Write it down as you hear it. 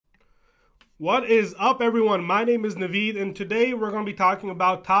What is up, everyone? My name is Naveed, and today we're going to be talking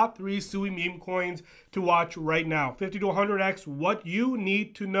about top 3 SUI meme coins to watch right now. 50 to 100x, what you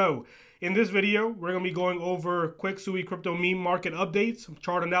need to know. In this video, we're going to be going over quick SUI crypto meme market updates,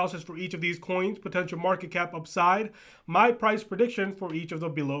 chart analysis for each of these coins, potential market cap upside, my price prediction for each of the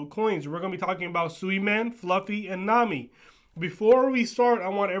below coins. We're going to be talking about SUI Man, Fluffy, and NAMI. Before we start, I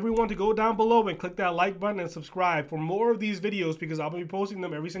want everyone to go down below and click that like button and subscribe for more of these videos because I'll be posting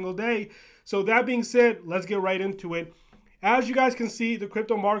them every single day. So that being said, let's get right into it. As you guys can see, the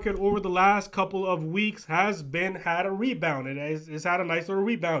crypto market over the last couple of weeks has had a rebound. It's had a nice little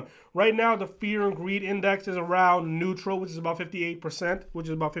rebound. Right now, the fear and greed index is around neutral, which is about 58%, which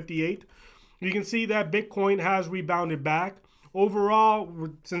is about 58. You can see that Bitcoin has rebounded back. Overall,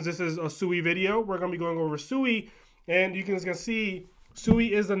 since this is a SUI video, we're going to be going over SUI. And you can see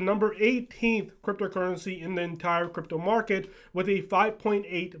SUI is the number 18th cryptocurrency in the entire crypto market with a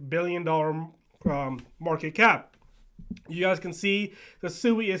 $5.8 billion market cap. You guys can see the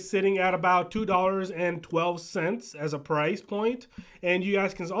SUI is sitting at about $2.12 as a price point. And you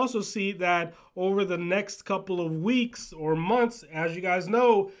guys can also see that over the next couple of weeks or months, as you guys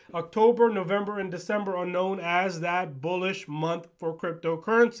know, October, November, and December are known as that bullish month for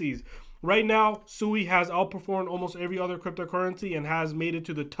cryptocurrencies. Right now, SUI has outperformed almost every other cryptocurrency and has made it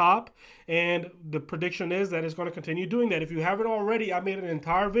to the top. And the prediction is that it's going to continue doing that. If you haven't already, I made an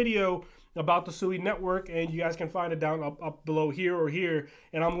entire video about the SUI network, and you guys can find it down up below here or here.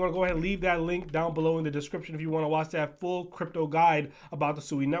 And I'm going to go ahead and leave that link down below in the description if you want to watch that full crypto guide about the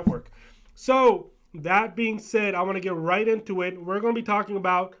SUI network. So that being said, I want to get right into it. We're going to be talking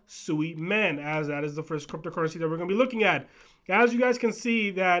about SUI Men, as that is the first cryptocurrency that we're going to be looking at. As you guys can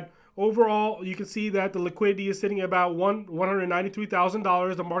see that overall, you can see that the liquidity is sitting at about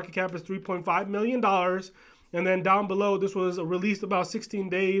 $193,000. The market cap is $3.5 million. And then down below, this was released about 16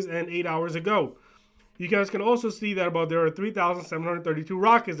 days and 8 hours ago. You guys can also see that there are 3,732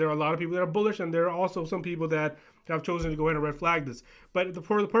 rockets. There are a lot of people that are bullish, and there are also some people that have chosen to go ahead and red flag this. But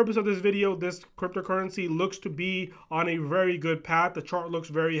for the purpose of this video, this cryptocurrency looks to be on a very good path. The chart looks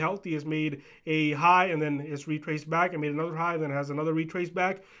very healthy. It's made a high, and then it's retraced back, and made another high, and then has another retrace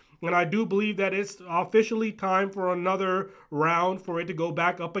back. And I do believe that it's officially time for another round for it to go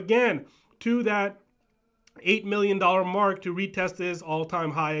back up again to that $8 million mark to retest this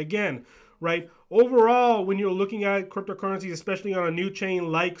all-time high again, right? Overall, when you're looking at cryptocurrencies, especially on a new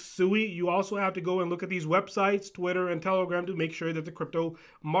chain like SUI, you also have to go and look at these websites, Twitter and Telegram, to make sure that the crypto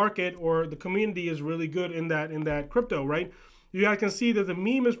market or the community is really good in that crypto, right? You guys can see that the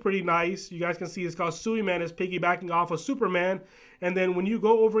meme is pretty nice. You guys can see it's called SUI Man. It's piggybacking off of Superman. And then when you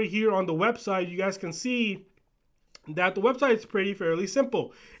go over here on the website, you guys can see that the website is fairly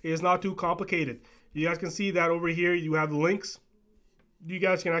simple. It's not too complicated. You guys can see that over here you have the links. You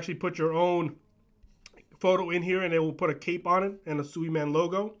guys can actually put your own photo in here, and it will put a cape on it and a SUI Man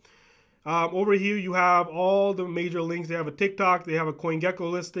logo. Over here you have all the major links. They have a TikTok, they have a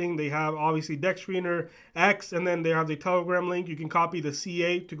CoinGecko listing, they have obviously Dex Screener, X, and then they have the Telegram link. You can copy the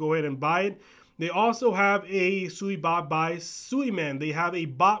CA to go ahead and buy it. They also have a SUI bot by SUI Man. They have a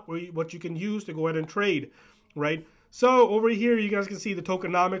bot what you can use to go ahead and trade, right? So over here, you guys can see the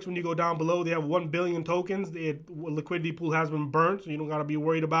tokenomics. When you go down below, they have 1 billion tokens. The liquidity pool has been burnt, so you don't got to be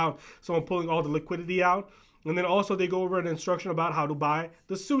worried about someone pulling all the liquidity out. And then also they go over an instruction about how to buy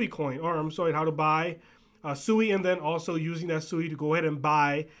the SUI coin, or I'm sorry, how to buy SUI, and then also using that SUI to go ahead and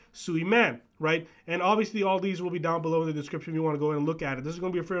buy SUI Man, right? And obviously all these will be down below in the description if you want to go ahead and look at it. This is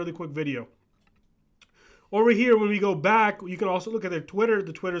going to be a fairly quick video. Over here, when we go back, you can also look at their Twitter.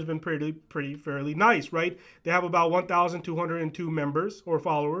 The Twitter's been fairly nice, right? They have about 1,202 members or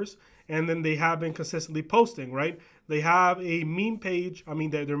followers, and then they have been consistently posting, right? They have a meme page. I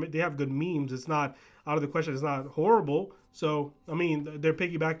mean, they have good memes. It's not out of the question. It's not horrible. So, I mean, they're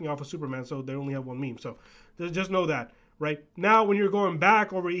piggybacking off of Superman, so they only have one meme. So, just know that, right? Now, when you're going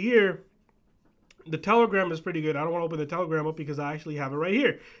back over here, the Telegram is pretty good. I don't want to open the Telegram up because I actually have it right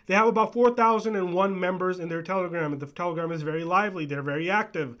here. They have about 4,001 members in their Telegram. And the Telegram is very lively. They're very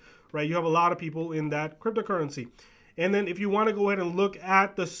active, right? You have a lot of people in that cryptocurrency. And then if you want to go ahead and look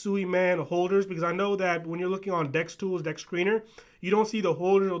at the SUI Man holders, because I know that when you're looking on Dex Tools, Dex Screener, you don't see the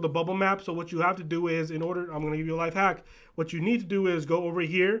holders or the bubble map. So what you have to do is, I'm going to give you a life hack. What you need to do is go over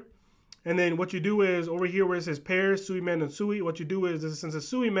here. And then what you do is over here where it says pairs, SUI Man and SUI, what you do is, since it's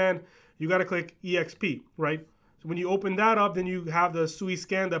SUI Man, you got to click EXP, right? So when you open that up, then you have the SUI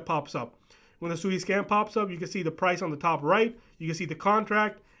scan that pops up. When the SUI scan pops up, you can see the price on the top right. You can see the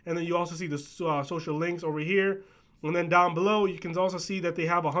contract, and then you also see the social links over here. And then down below, you can also see that they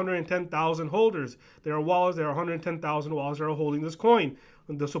have 110,000 holders. There are wallets, there are 110,000 wallets that are holding this coin.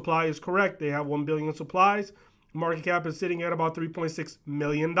 the supply is correct. They have 1 billion supplies. Market cap is sitting at about $3.6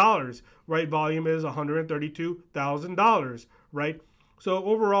 million, right? Volume is $132,000, right? So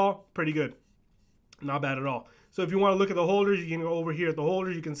overall, pretty good. Not bad at all. So if you want to look at the holders, you can go over here at the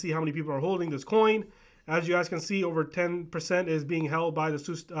holders. You can see how many people are holding this coin. As you guys can see, over 10% is being held by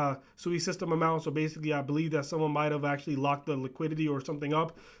the SUI system amount. So basically, I believe that someone might have actually locked the liquidity or something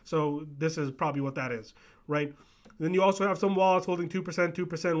up. So this is probably what that is, right? Then you also have some wallets holding 2%,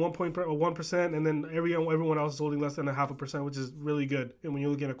 1%, and then everyone else is holding less than 0.5%, which is really good. And when you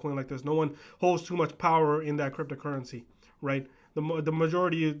look at a coin like this, no one holds too much power in that cryptocurrency, right? The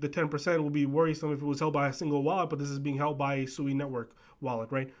majority, the 10%, will be worrisome if it was held by a single wallet, but this is being held by a SUI network wallet,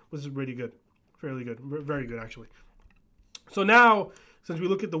 right? Which is really good, fairly good, very good actually. So now, since we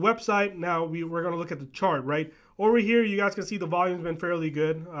look at the website, now we're going to look at the chart, right? Over here, you guys can see the volume's been fairly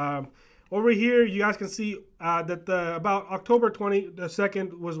good. Over here, you guys can see that about October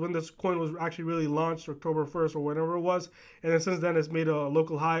 22nd was when this coin was actually really launched, October 1st or whatever it was. And then since then, it's made a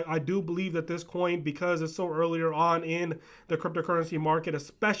local high. I do believe that this coin, because it's so earlier on in the cryptocurrency market,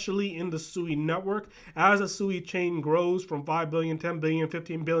 especially in the SUI network, as a SUI chain grows from 5 billion, 10 billion,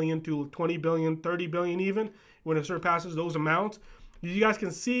 15 billion to 20 billion, 30 billion even, when it surpasses those amounts, you guys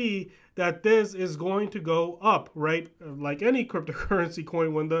can see that this is going to go up, right? Like any cryptocurrency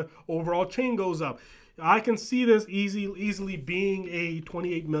coin, when the overall chain goes up. I can see this easily being a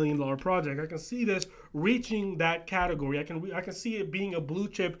 $28 million project. I can see this reaching that category. I can see it being a blue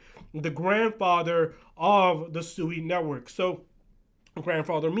chip, the grandfather of the SUI network. So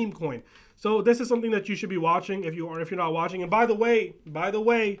grandfather meme coin. So this is something that you should be watching if you're not watching. And by the way,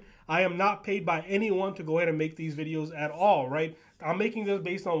 I am not paid by anyone to go ahead and make these videos at all, right? I'm making this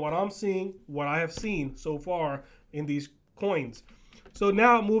based on what I'm seeing, what I have seen so far in these coins. So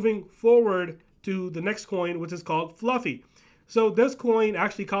now moving forward to the next coin, which is called Fluffy. So this coin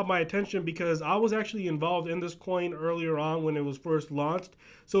actually caught my attention because I was actually involved in this coin earlier on when it was first launched.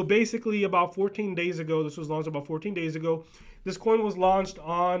 So basically about 14 days ago, this was launched about 14 days ago. This coin was launched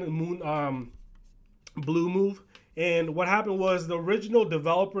on Blue Move. And what happened was the original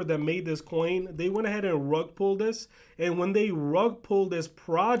developer that made this coin, they went ahead and rug pulled this. And when they rug pulled this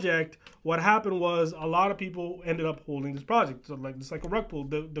project, what happened was a lot of people ended up holding this project. So like it's like a rug pull.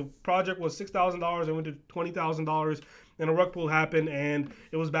 The project was $6,000 and went to $20,000, and a rug pull happened and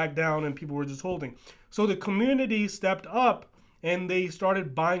it was back down and people were just holding. So the community stepped up and they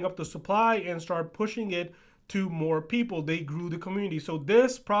started buying up the supply and started pushing it to more people. They grew the community. So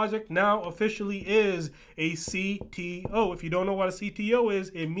this project now officially is a CTO. If you don't know what a CTO is,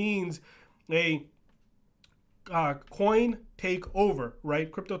 it means a coin takeover,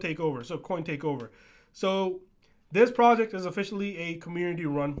 right? Crypto takeover. So coin takeover. So this project is officially a community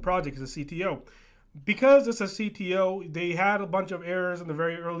run project. It's a CTO. Because it's a CTO, they had a bunch of errors in the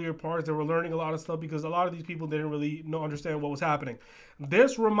very earlier parts. They were learning a lot of stuff because a lot of these people didn't really understand what was happening.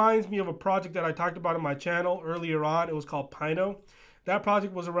 This reminds me of a project that I talked about on my channel earlier on. It was called Pino. That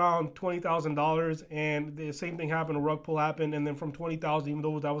project was around $20,000, and the same thing happened. A rug pull happened, and then from $20,000, even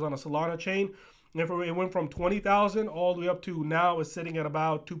though that was on a Solana chain, it went from $20,000 all the way up to now it's sitting at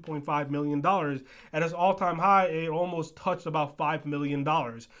about $2.5 million. At its all-time high, it almost touched about $5 million,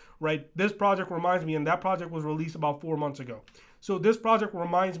 right? This project reminds me, and that project was released about 4 months ago. So this project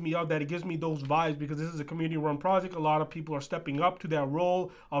reminds me of that. It gives me those vibes because this is a community-run project. A lot of people are stepping up to that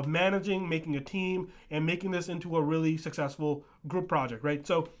role of managing, making a team, and making this into a really successful group project, right?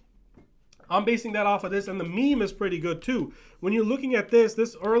 So I'm basing that off of this, and the meme is pretty good too. When you're looking at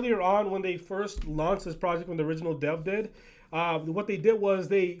this earlier on when they first launched this project, when the original dev did, what they did was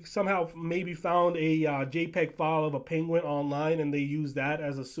they somehow maybe found a JPEG file of a penguin online, and they used that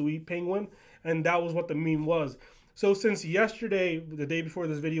as a SUI penguin, and that was what the meme was. So since yesterday, the day before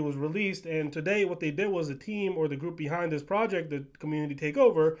this video was released, and today what they did was the team or the group behind this project, the community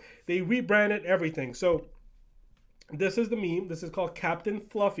takeover, they rebranded everything. So this is the meme. This is called Captain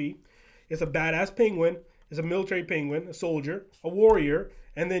Fluffy. It's a badass penguin. It's a military penguin, a soldier, a warrior.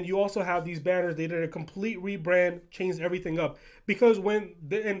 And then you also have these banners. They did a complete rebrand, changed everything up. Because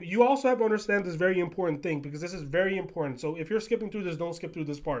and you also have to understand this very important thing, because this is very important. So if you're skipping through this, don't skip through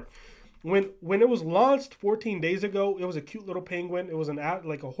this part. When it was launched 14 days ago, it was a cute little penguin. It was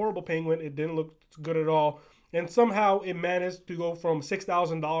like a horrible penguin. It didn't look good at all. And somehow it managed to go from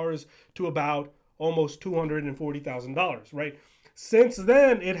 $6,000 to about almost $240,000, right? Since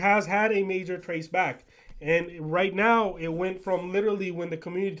then, it has had a major trace back. And right now, it went from literally when the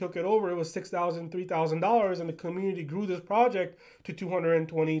community took it over, it was $6,000, $3,000, and the community grew this project to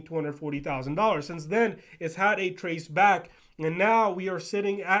 $220,000, $240,000. Since then, it's had a trace back, And now we are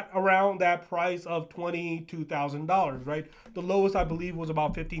sitting at around that price of $22,000, right? The lowest I believe was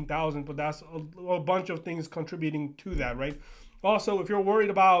about 15,000, but that's a bunch of things contributing to that, right? Also, if you're worried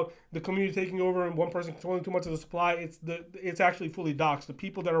about the community taking over and one person controlling too much of the supply, it's actually fully doxed. The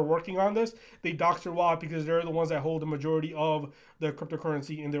people that are working on this, they dox their wallet because they're the ones that hold the majority of the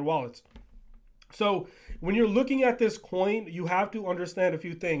cryptocurrency in their wallets. So when you're looking at this coin, you have to understand a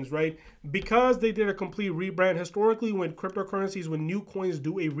few things, right? Because they did a complete rebrand. Historically, when cryptocurrencies, when new coins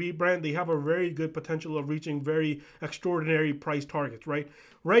do a rebrand, they have a very good potential of reaching very extraordinary price targets, right?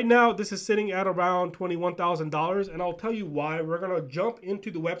 Right now, this is sitting at around $21,000, and I'll tell you why. We're going to jump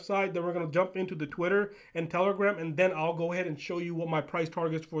into the website, then we're going to jump into the Twitter and Telegram, and then I'll go ahead and show you what my price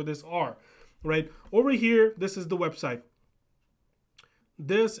targets for this are, right? Over here, this is the website.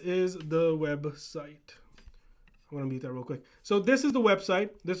 This is the website. I'm going to mute that real quick. So this is the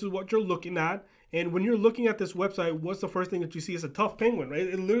website. This is what you're looking at. And when you're looking at this website, what's the first thing that you see? Is a tough penguin, right?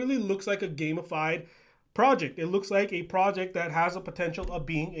 It literally looks like a gamified project. It looks like a project that has a potential of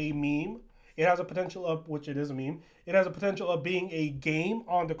being a meme. It has a potential of, which it is a meme. It has a potential of being a game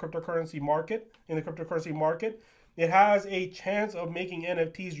on the cryptocurrency market, in the cryptocurrency market. It has a chance of making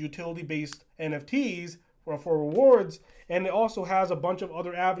NFTs, utility-based NFTs, for rewards, and it also has a bunch of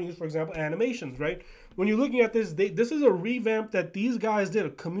other avenues, for example, animations, right? When you're looking at this, this is a revamp that these guys did. A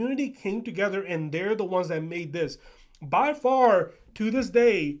community came together, and they're the ones that made this. By far, to this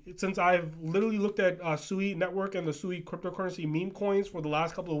day, since I've literally looked at SUI Network and the SUI cryptocurrency meme coins for the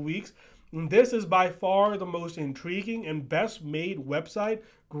last couple of weeks, this is by far the most intriguing and best made website,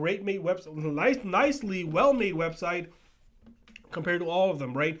 great made website, nicely well-made website, compared to all of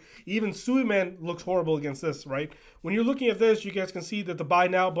them, right? Even SUI Man looks horrible against this, right? When you're looking at this, you guys can see that the buy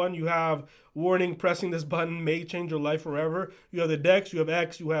now button, you have warning, pressing this button may change your life forever. You have the DEX, you have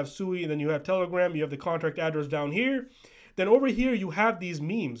X, you have SUI, and then you have Telegram, you have the contract address down here. Then over here, you have these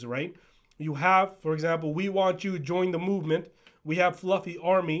memes, right? You have, for example, we want you, join the movement. We have Fluffy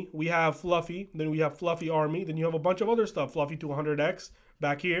Army, we have Fluffy, then we have Fluffy Army, then you have a bunch of other stuff, Fluffy 200X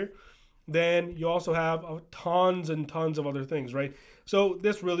back here. Then you also have tons and tons of other things, right? So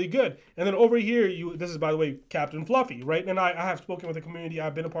that's really good. And then over here, this is, by the way, Captain Fluffy, right? And I have spoken with the community.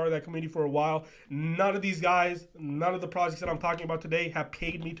 I've been a part of that community for a while. None of these guys, none of the projects that I'm talking about today have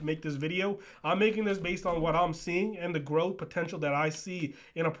paid me to make this video. I'm making this based on what I'm seeing and the growth potential that I see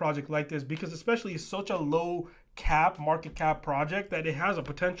in a project like this, because especially it's such a low market cap project that it has a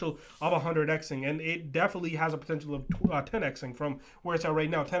potential of 100xing, and it definitely has a potential of 10xing from where it's at right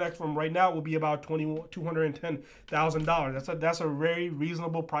now. 10x from right now will be about $210,000. That's a very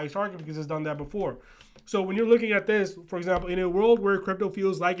reasonable price target because it's done that before. So when you're looking at this, for example, in a world where crypto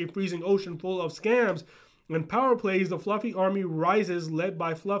feels like a freezing ocean full of scams and power plays, the Fluffy Army rises, led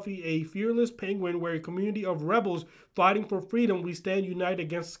by Fluffy, a fearless penguin, where a community of rebels fighting for freedom. We stand united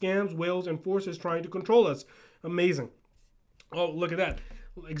against scams, whales, and forces trying to control us. Amazing. Oh, look at that.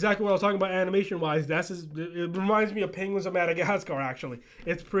 Exactly what I was talking about animation-wise. It reminds me of Penguins of Madagascar, actually.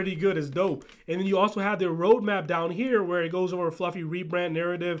 It's pretty good. It's dope. And then you also have their roadmap down here where it goes over Fluffy rebrand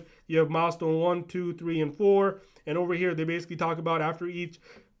narrative. You have milestone 1, 2, 3, and 4. And over here, they basically talk about after each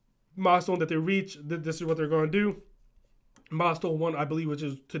milestone that they reach, this is what they're going to do. Milestone 1, I believe, which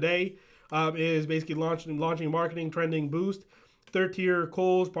is today, is basically launching marketing trending boost. Third tier,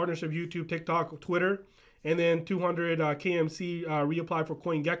 Coles, partnership, YouTube, TikTok, Twitter. And then 200 KMC reapply for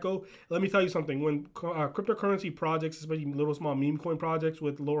CoinGecko. Let me tell you something. When cryptocurrency projects, especially little small meme coin projects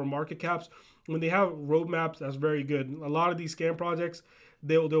with lower market caps, when they have roadmaps, that's very good. A lot of these scam projects,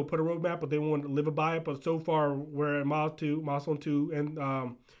 they'll put a roadmap, but they won't live by it. But so far, we're at milestone 2, and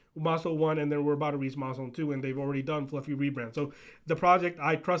milestone 1, and then we're about to reach milestone 2, and they've already done Fluffy rebrand. So the project,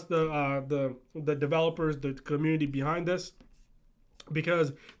 I trust the developers, the community behind this,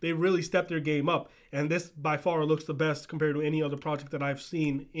 because they really stepped their game up, and this by far looks the best compared to any other project that I've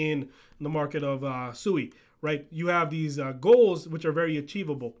seen in the market of SUI, right? You have these goals which are very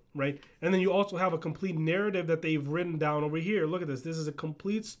achievable, right? And then you also have a complete narrative that they've written down over here. Look at this. This is a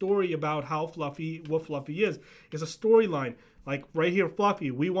complete story about how Fluffy, what Fluffy is. It's a storyline. Like right here,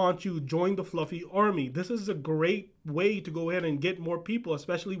 Fluffy, we want you, join the Fluffy Army. This is a great way to go ahead and get more people,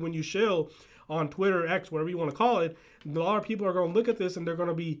 especially when you shill on Twitter, X, whatever you want to call it. A lot of people are going to look at this and they're going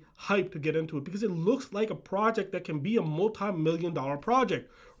to be hyped to get into it because it looks like a project that can be a multi-million-dollar project,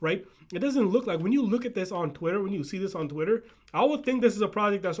 right? It doesn't look like, when you look at this on Twitter, when you see this on Twitter, I would think this is a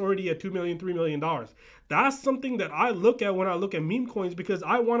project that's already at $2 million, $3 million. That's something that I look at when I look at meme coins, because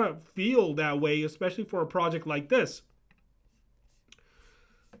I want to feel that way, especially for a project like this,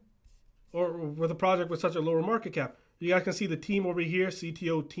 or with a project with such a lower market cap. You guys can see the team over here,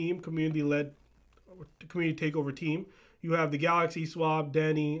 CTO team, community takeover team. you have the Galaxy Swap,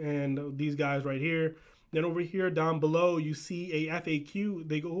 Danny, and these guys right here. Then over here down below, you see a FAQ.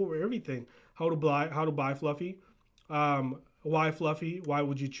 They go over everything: how to buy Fluffy, why Fluffy, why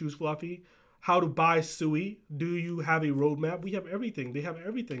would you choose Fluffy, how to buy SUI, do you have a roadmap? We have everything. They have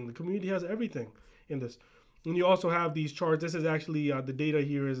everything. The community has everything in this. And you also have these charts. This is actually the data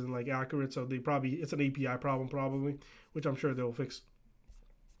here isn't like accurate, so it's an API problem probably, which I'm sure they'll fix.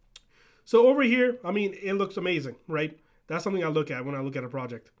 So over here, I mean, it looks amazing, right? That's something I look at when I look at a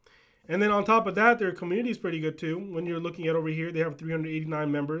project. And then on top of that, their community is pretty good too. When you're looking at over here, they have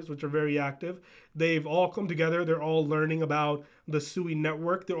 389 members, which are very active. They've all come together. They're all learning about the SUI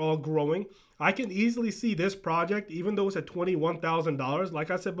network. They're all growing. I can easily see this project, even though it's at $21,000.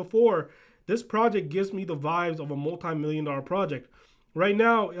 Like I said before, this project gives me the vibes of a multi-million-dollar project. Right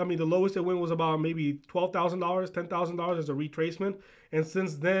now, I mean, the lowest it went was about maybe $12,000, $10,000 as a retracement. And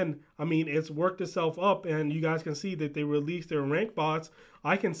since then, I mean, it's worked itself up, and you guys can see that they released their rank bots.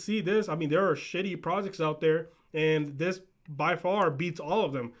 I can see this. I mean, there are shitty projects out there, and this by far beats all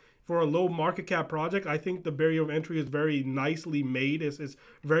of them. For a low market cap project, I think the barrier of entry is very nicely made. It's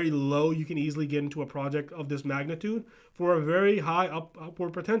very low. You can easily get into a project of this magnitude for a very high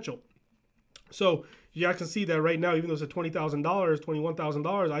upward potential. So you guys can see that right now, even though it's at $20,000,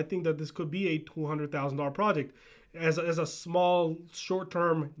 $21,000, I think that this could be a $200,000 project as a small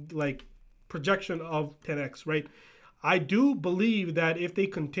short-term like projection of 10x, right? I do believe that if they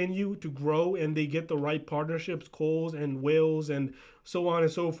continue to grow and they get the right partnerships, Coles and Wales and so on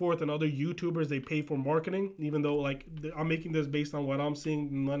and so forth, and other YouTubers, they pay for marketing, even though like I'm making this based on what I'm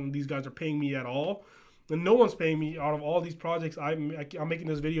seeing. None of these guys are paying me at all. And no one's paying me out of all these projects. I'm making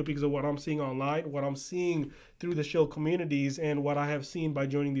this video because of what I'm seeing online, what I'm seeing through the shill communities, and what I have seen by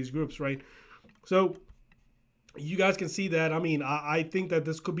joining these groups, right? So you guys can see that. I mean, I think that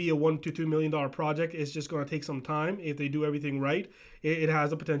this could be a $1 to $2 million project. It's just going to take some time. If they do everything right, it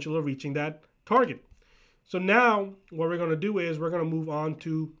has the potential of reaching that target. So now what we're going to do is we're going to move on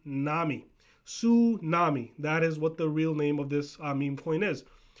to NAMI. SUI. That is what the real name of this meme coin is.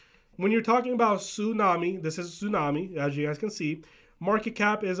 When you're talking about Tsunami, this is Tsunami, as you guys can see. Market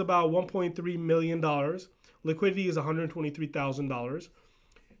cap is about $1.3 million. Liquidity is $123,000.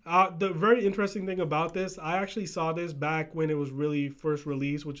 The very interesting thing about this, I actually saw this back when it was really first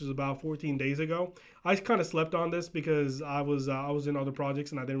released, which is about 14 days ago. I kind of slept on this because I was in other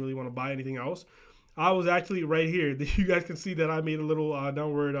projects and I didn't really want to buy anything else. I was actually right here. You guys can see that I made a little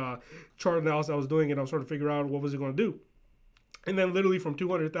downward chart analysis I was doing, and I was trying to figure out what was it going to do. And then literally from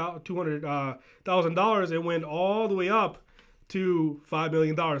 $200,000, it went all the way up to $5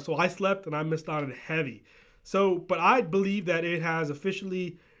 million. So I slept and I missed on it heavy. So, but I believe that it has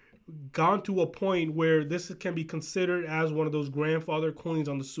officially gone to a point where this can be considered as one of those grandfather coins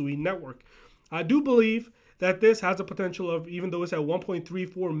on the SUI network. I do believe that this has a potential of, even though it's at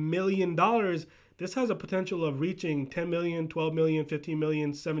 $1.34 million, this has a potential of reaching 10 million, 12 million, 15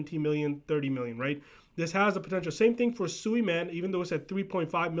 million, 17 million, 30 million, right? This has a potential. Same thing for SUI Man, even though it's at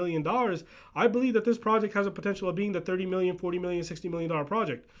 $3.5 million. I believe that this project has a potential of being the 30 million, 40 million, $60 million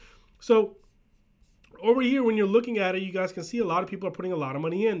project. So over here, when you're looking at it, you guys can see a lot of people are putting a lot of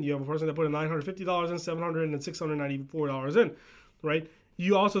money in. You have a person that put in $950 in, $700 and $694 in, right?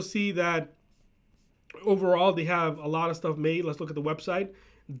 You also see that overall they have a lot of stuff made. Let's look at the website.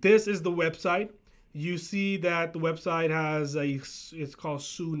 This is the website. You see that the website has it's called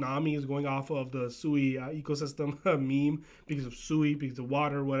Tsunami. It's going off of the SUI ecosystem meme because of SUI, because of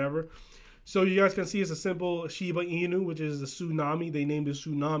water, whatever. So you guys can see it's a simple Shiba Inu, which is the Tsunami. They named it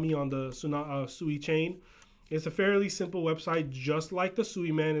Tsunami on the SUI chain. It's a fairly simple website, just like the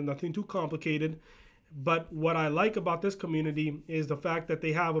SUI Man, and nothing too complicated. But what I like about this community is the fact that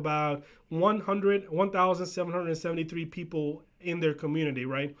they have about 1,773 people in their community,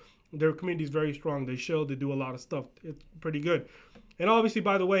 right? Their community is very strong. They do a lot of stuff. It's pretty good. And obviously,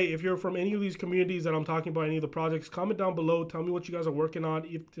 by the way, if you're from any of these communities that I'm talking about, any of the projects, comment down below. Tell me what you guys are working on.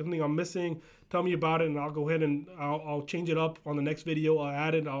 If something I'm missing, tell me about it, and I'll go ahead and I'll change it up on the next video. I'll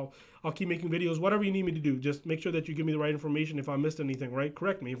add it. I'll keep making videos. Whatever you need me to do, just make sure that you give me the right information. If I missed anything, right?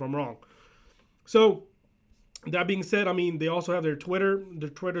 Correct me if I'm wrong. So that being said, I mean, they also have their Twitter. Their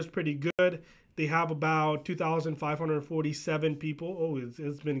Twitter's pretty good. They have about 2,547 people. Oh,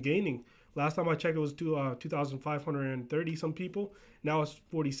 it's been gaining. Last time I checked, it was 2,530 some people. Now it's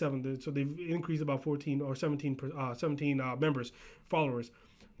 47. So they've increased about 14 or 17 members, followers.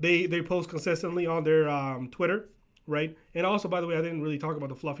 They post consistently on their Twitter, right? And also, by the way, I didn't really talk about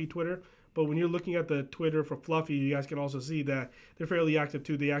the Fluffy Twitter, but when you're looking at the Twitter for Fluffy, you guys can also see that they're fairly active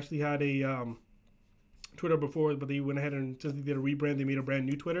too. They actually had a Twitter before, but they went ahead and since they did a rebrand, they made a brand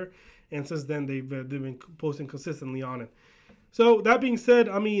new Twitter, and since then they've been posting consistently on it. So that being said,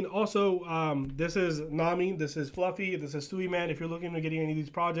 I mean, also this is NAMI, this is Fluffy, this is SUI Man. If you're looking at getting any of these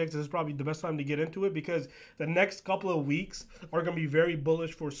projects, this is probably the best time to get into it because the next couple of weeks are going to be very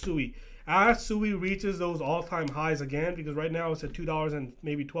bullish for SUI. As SUI reaches those all-time highs again, because right now it's at $2 and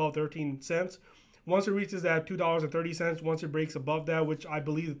maybe 13 cents. Once it reaches that $2.30, once it breaks above that, which I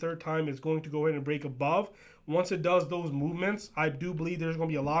believe the third time is going to go ahead and break above, once it does those movements, I do believe there's going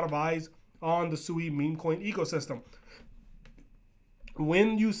to be a lot of eyes on the SUI meme coin ecosystem.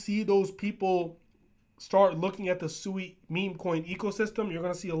 When you see those people start looking at the SUI meme coin ecosystem, you're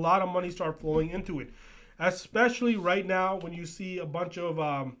going to see a lot of money start flowing into it. Especially right now when you see a bunch of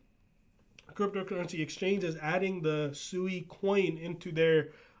cryptocurrency exchanges adding the SUI coin into their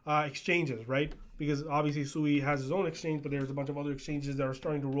exchanges, right? Because obviously SUI has its own exchange, but there's a bunch of other exchanges that are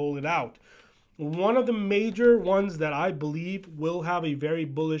starting to roll it out. One of the major ones that I believe will have a very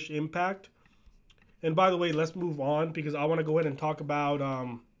bullish impact. And by the way, let's move on because I want to go ahead and talk about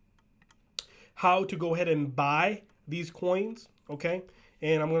how to go ahead and buy these coins, okay?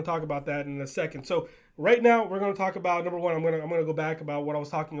 And I'm going to talk about that in a second. So right now, we're going to talk about, number one, I'm going to go back about what I was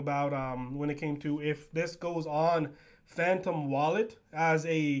talking about when it came to if this goes on Phantom Wallet as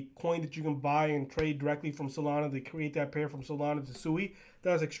a coin that you can buy and trade directly from Solana. They create that pair from Solana to SUI.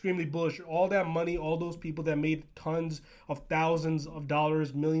 That's extremely bullish. All that money, all those people that made tons of thousands of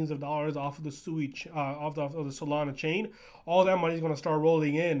dollars, millions of dollars off of the SUI, off the Solana chain, all that money is going to start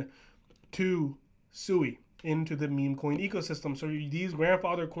rolling in to SUI, into the meme coin ecosystem. So these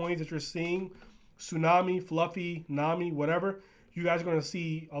grandfather coins that you're seeing, Tsunami, Fluffy, NAMI, whatever, you guys are going to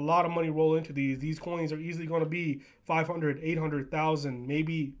see a lot of money roll into these. These coins are easily going to be 500, 800,000,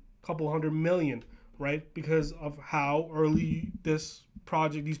 maybe a couple hundred million, right? Because of how early these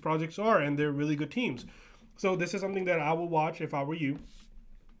projects are, and they're really good teams. So this is something that I will watch if I were you.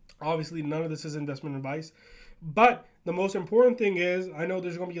 Obviously, none of this is investment advice. But the most important thing is, I know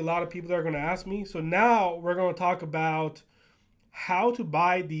there's going to be a lot of people that are going to ask me. So now we're going to talk about how to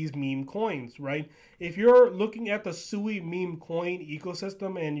buy these meme coins, right? If you're looking at the SUI meme coin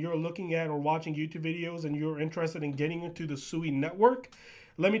ecosystem and you're looking at or watching YouTube videos and you're interested in getting into the SUI network,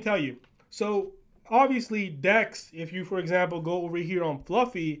 let me tell you. So obviously DEX, if you, for example, go over here on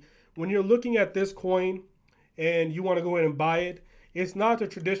Fluffy, when you're looking at this coin and you want to go ahead and buy it, it's not the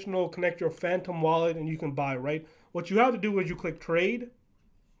traditional connect your Phantom wallet and you can buy, right? What you have to do is you click trade,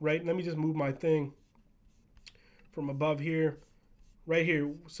 right? Let me just move my thing from above here. Right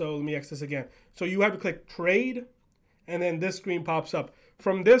here, so let me X this again. So you have to click trade, and then this screen pops up.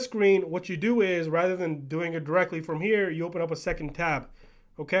 From this screen, what you do is, rather than doing it directly from here, you open up a second tab,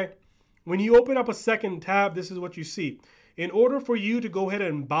 okay? When you open up a second tab, this is what you see. In order for you to go ahead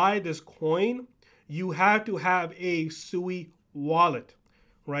and buy this coin, you have to have a SUI wallet,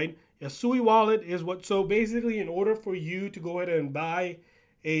 right? A SUI wallet is what, so basically in order for you to go ahead and buy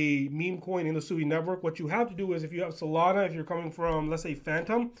a meme coin in the SUI network, what you have to do is, if you have Solana, if you're coming from, let's say,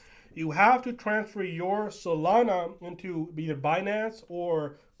 Phantom, you have to transfer your Solana into either Binance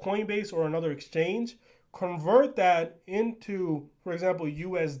or Coinbase or another exchange, convert that into, for example,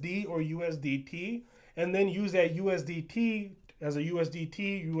 USD or USDT, and then use that USDT as a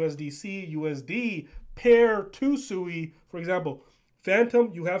USDT, USDC, USD pair to SUI. For example, Phantom,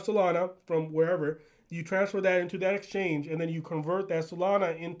 you have Solana from wherever, you transfer that into that exchange, and then you convert that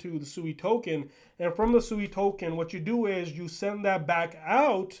Solana into the SUI token. And from the SUI token, what you do is you send that back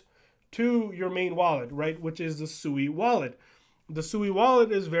out to your main wallet, right? Which is the SUI wallet. The SUI wallet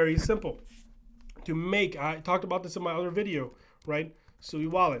is very simple to make. I talked about this in my other video, right? SUI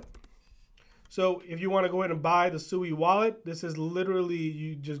wallet. So if you want to go ahead and buy the SUI wallet, this is literally,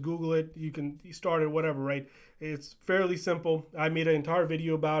 you just Google it. You can start it, whatever, right? It's fairly simple. I made an entire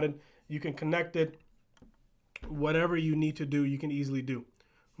video about it. You can connect it. Whatever you need to do, you can easily do,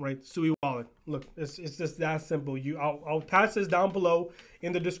 right? SUI wallet. Look, it's just that simple. I'll attach this down below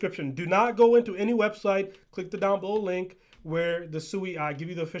in the description. Do not go into any website. Click the down below link where the SUI, I give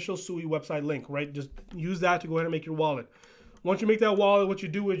you the official SUI website link, right? Just use that to go ahead and make your wallet. Once you make that wallet, what you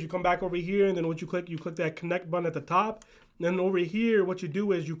do is you come back over here, and then what you click that connect button at the top. And then over here, what you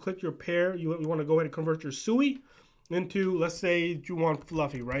do is you click your pair. You want to go ahead and convert your SUI into, let's say you want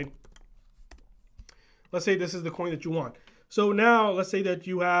Fluffy, right? Let's say this is the coin that you want. So now let's say that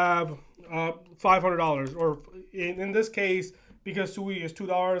you have $500, or in this case, because SUI is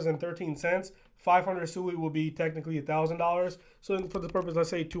 $2.13, 500 SUI will be technically $1,000. So for the purpose, let's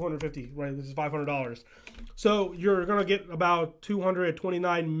say 250, right? This is $500. So you're gonna get about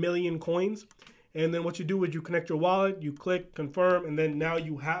 229 million coins. And then what you do is you connect your wallet, you click confirm, and then now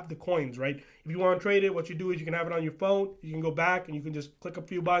you have the coins, right? If you want to trade it, what you do is you can have it on your phone. You can go back and you can just click a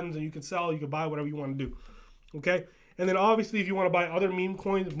few buttons and you can sell, you can buy whatever you want to do. Okay? And then obviously if you want to buy other meme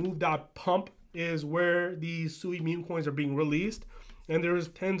coins, move.pump is where these SUI meme coins are being released. And there's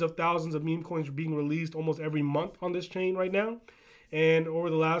tens of thousands of meme coins being released almost every month on this chain right now. And over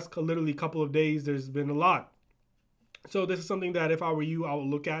the last literally couple of days, there's been a lot. So this is something that if I were you, I would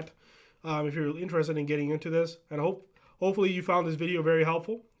look at if you're interested in getting into this. And hopefully you found this video very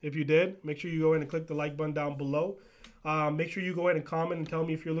helpful. If you did, make sure you go in and click the like button down below. Make sure you go ahead and comment and tell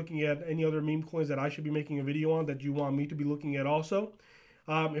me if you're looking at any other meme coins that I should be making a video on that you want me to be looking at also.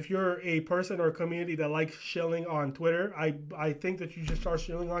 If you're a person or a community that likes shilling on Twitter, I think that you should start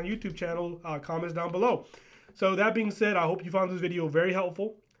shilling on YouTube channel. Comments down below. So that being said, I hope you found this video very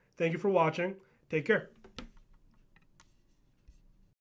helpful. Thank you for watching. Take care.